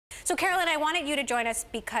So Carolyn, I wanted you to join us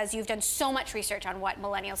because you've done so much research on what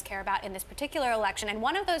millennials care about in this particular election, and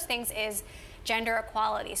one of those things is gender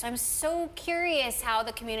equality. So I'm so curious how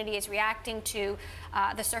the community is reacting to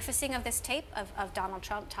the surfacing of this tape of Donald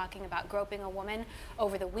Trump talking about groping a woman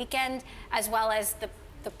over the weekend, as well as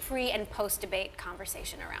the pre and post debate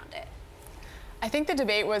conversation around it. I think the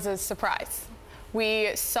debate was a surprise.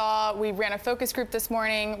 We ran a focus group this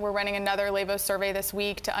morning. We're running another Lavos survey this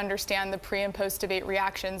week to understand the pre and post debate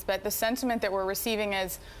reactions. But the sentiment that we're receiving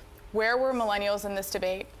is, where were millennials in this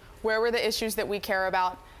debate? Where were the issues that we care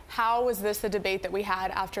about? How was this the debate that we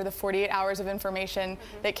had after the 48 hours of information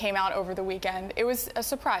that came out over the weekend? It was a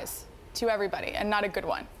surprise to everybody, and not a good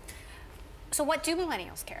one. So what do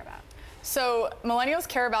millennials care about? So millennials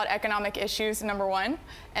care about economic issues, number one,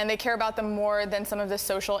 and they care about them more than some of the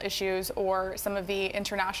social issues or some of the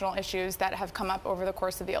international issues that have come up over the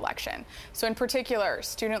course of the election. So in particular,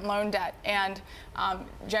 student loan debt and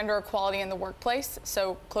gender equality in the workplace,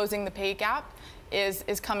 so closing the pay gap is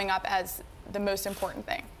coming up as the most important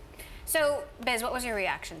thing. So, Biz, what was your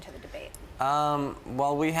reaction to the debate?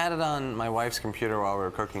 Well, we had it on my wife's computer while we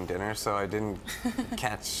were cooking dinner, so I didn't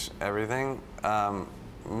catch everything.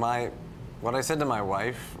 What I said to my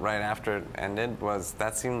wife right after it ended was,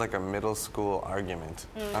 that seemed like a middle school argument.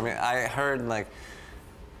 I mean, I heard, like,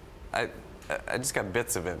 I just got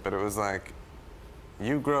bits of it, but it was like,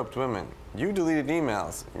 you groped women, you deleted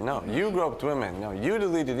emails, no, you groped women, no, you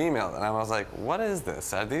deleted emails. And I was like, what is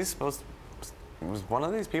this? Are these supposed to, was one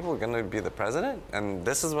of these people going to be the president? And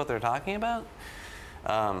this is what they're talking about?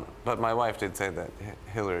 But my wife did say that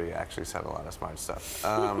Hillary actually said a lot of smart stuff.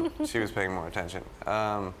 She was paying more attention.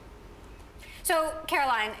 So,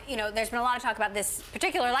 Caroline, you know, there's been a lot of talk about this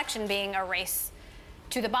particular election being a race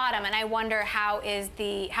to the bottom, and I wonder how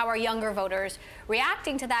are younger voters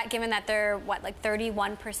reacting to that, given that they're, what, like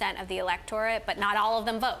 31% of the electorate, but not all of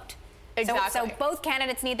them vote. Exactly. So both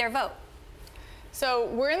candidates need their vote. So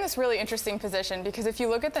we're in this really interesting position because if you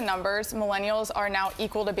look at the numbers, millennials are now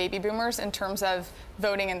equal to baby boomers in terms of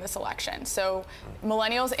voting in this election. So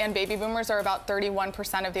millennials and baby boomers are about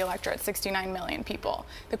 31% of the electorate, 69 million people.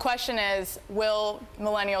 The question is, will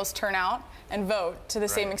millennials turn out and vote to the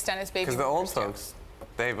same extent as baby boomers? Because the old folks,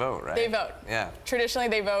 they vote, right? They vote. Yeah. Traditionally,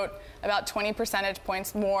 they vote about 20 percentage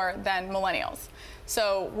points more than millennials.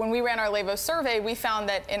 So when we ran our Lavos survey, we found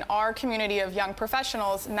that in our community of young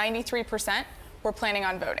professionals, 93% were planning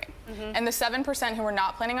on voting. And the 7% who were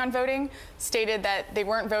not planning on voting stated that they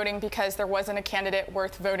weren't voting because there wasn't a candidate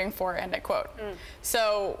worth voting for, end of quote.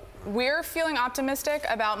 So we're feeling optimistic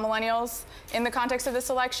about millennials in the context of this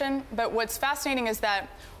election, but what's fascinating is that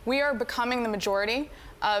we are becoming the majority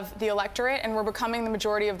of the electorate, and we're becoming the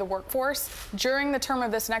majority of the workforce during the term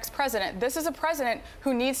of this next president. This is a president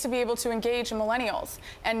who needs to be able to engage millennials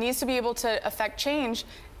and needs to be able to affect change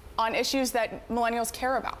on issues that millennials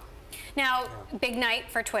care about. Now, big night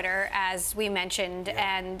for Twitter, as we mentioned,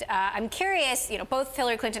 and I'm curious, you know, both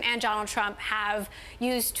Hillary Clinton and Donald Trump have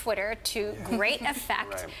used Twitter to great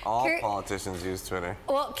effect. Right. All politicians use Twitter.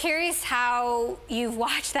 Well, curious how you've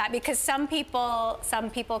watched that, because some people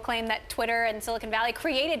claim that Twitter and Silicon Valley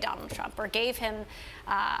created Donald Trump or gave him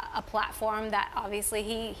a platform that obviously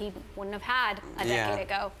he wouldn't have had a decade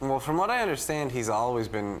ago. Well, from what I understand, he's always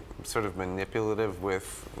been sort of manipulative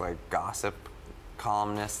with, like, gossip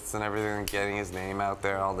columnists and everything, getting his name out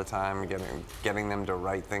there all the time, getting them to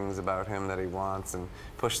write things about him that he wants and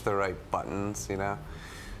push the right buttons, you know.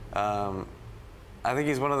 I think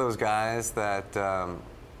he's one of those guys that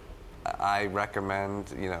I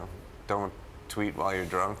recommend, you know, don't tweet while you're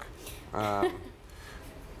drunk. You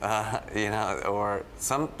know, or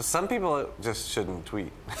some people just shouldn't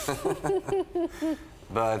tweet.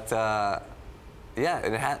 But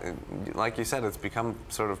yeah, like you said, it's become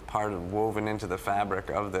sort of woven into the fabric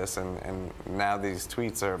of this, and now these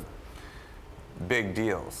tweets are big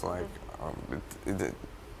deals. Like,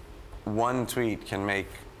 one tweet can make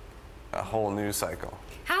a whole news cycle.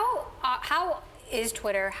 How is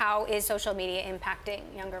Twitter, how is social media impacting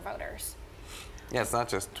younger voters? Yeah, it's not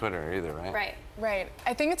just Twitter either, right? Right. Right.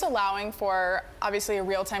 I think it's allowing for, obviously, a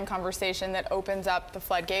real-time conversation that opens up the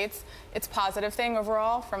floodgates. It's a positive thing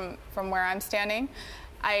overall from where I'm standing.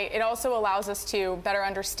 It also allows us to better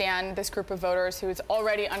understand this group of voters who is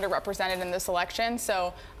already underrepresented in this election.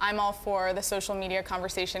 So I'm all for the social media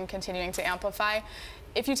conversation continuing to amplify.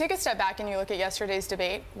 If you take a step back and you look at yesterday's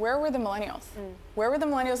debate, where were the millennials? Where were the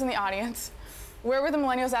millennials in the audience? Where were the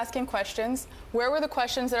millennials asking questions? Where were the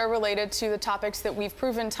questions that are related to the topics that we've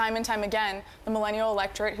proven time and time again the millennial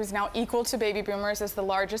electorate, who's now equal to baby boomers as the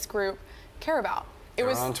largest group, care about? It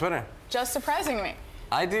was on Twitter. Just surprising to me.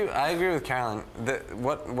 I agree with Carolyn.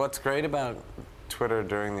 What's great about Twitter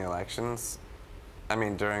during the elections, I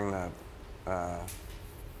mean during the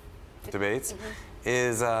debates,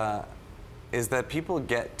 is that people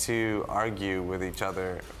get to argue with each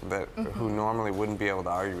other that who normally wouldn't be able to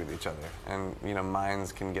argue with each other, and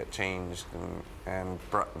minds can get changed, and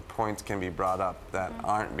points can be brought up that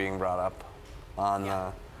aren't being brought up on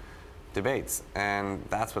the debates, and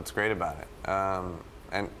that's what's great about it.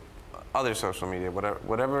 And other social media,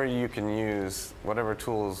 whatever you can use, whatever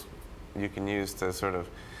tools you can use to sort of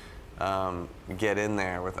get in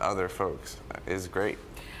there with other folks is great.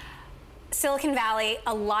 Silicon Valley,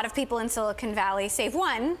 a lot of people in Silicon Valley, save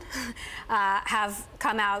one, have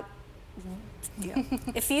come out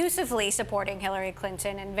effusively supporting Hillary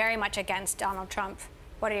Clinton and very much against Donald Trump.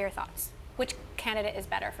 What are your thoughts? Which candidate is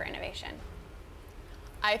better for innovation?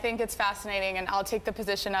 I think it's fascinating, and I'll take the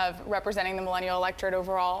position of representing the millennial electorate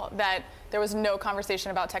overall, that there was no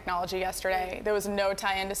conversation about technology yesterday. There was no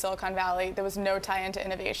tie-in to Silicon Valley. There was no tie-in to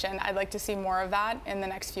innovation. I'd like to see more of that in the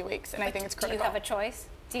next few weeks, and I think it's critical. Do you have a choice?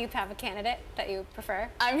 Do you have a candidate that you prefer?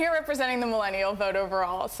 I'm here representing the millennial vote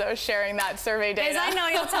overall, so sharing that survey data. Because I know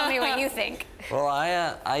you'll tell me what you think. Well,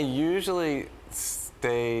 I usually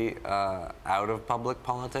stay out of public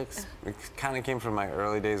politics. It kind of came from my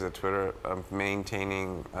early days at Twitter of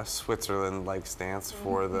maintaining a Switzerland-like stance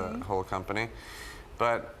for the whole company.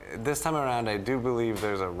 But this time around, I do believe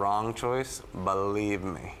there's a wrong choice. Believe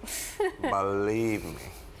me. Believe me.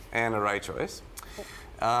 And a right choice.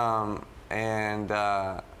 And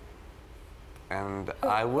I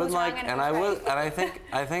would like, and I would, and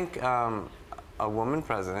I think a woman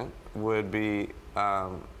president would be,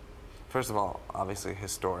 first of all, obviously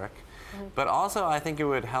historic, but also I think it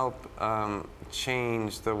would help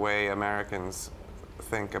change the way Americans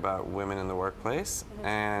think about women in the workplace,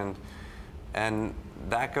 and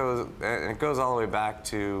that goes, and it goes all the way back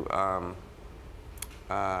to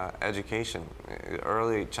education,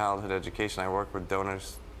 early childhood education. I work with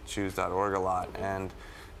DonorsChoose.org a lot, and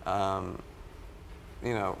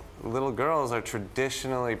little girls are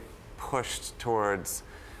traditionally pushed towards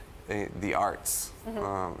the arts,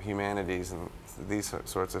 humanities, and these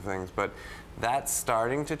sorts of things. But that's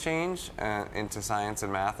starting to change into science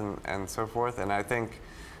and math and so forth. And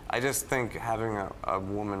I just think having a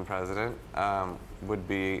woman president would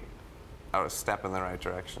be a step in the right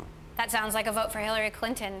direction. That sounds like a vote for Hillary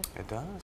Clinton. It does.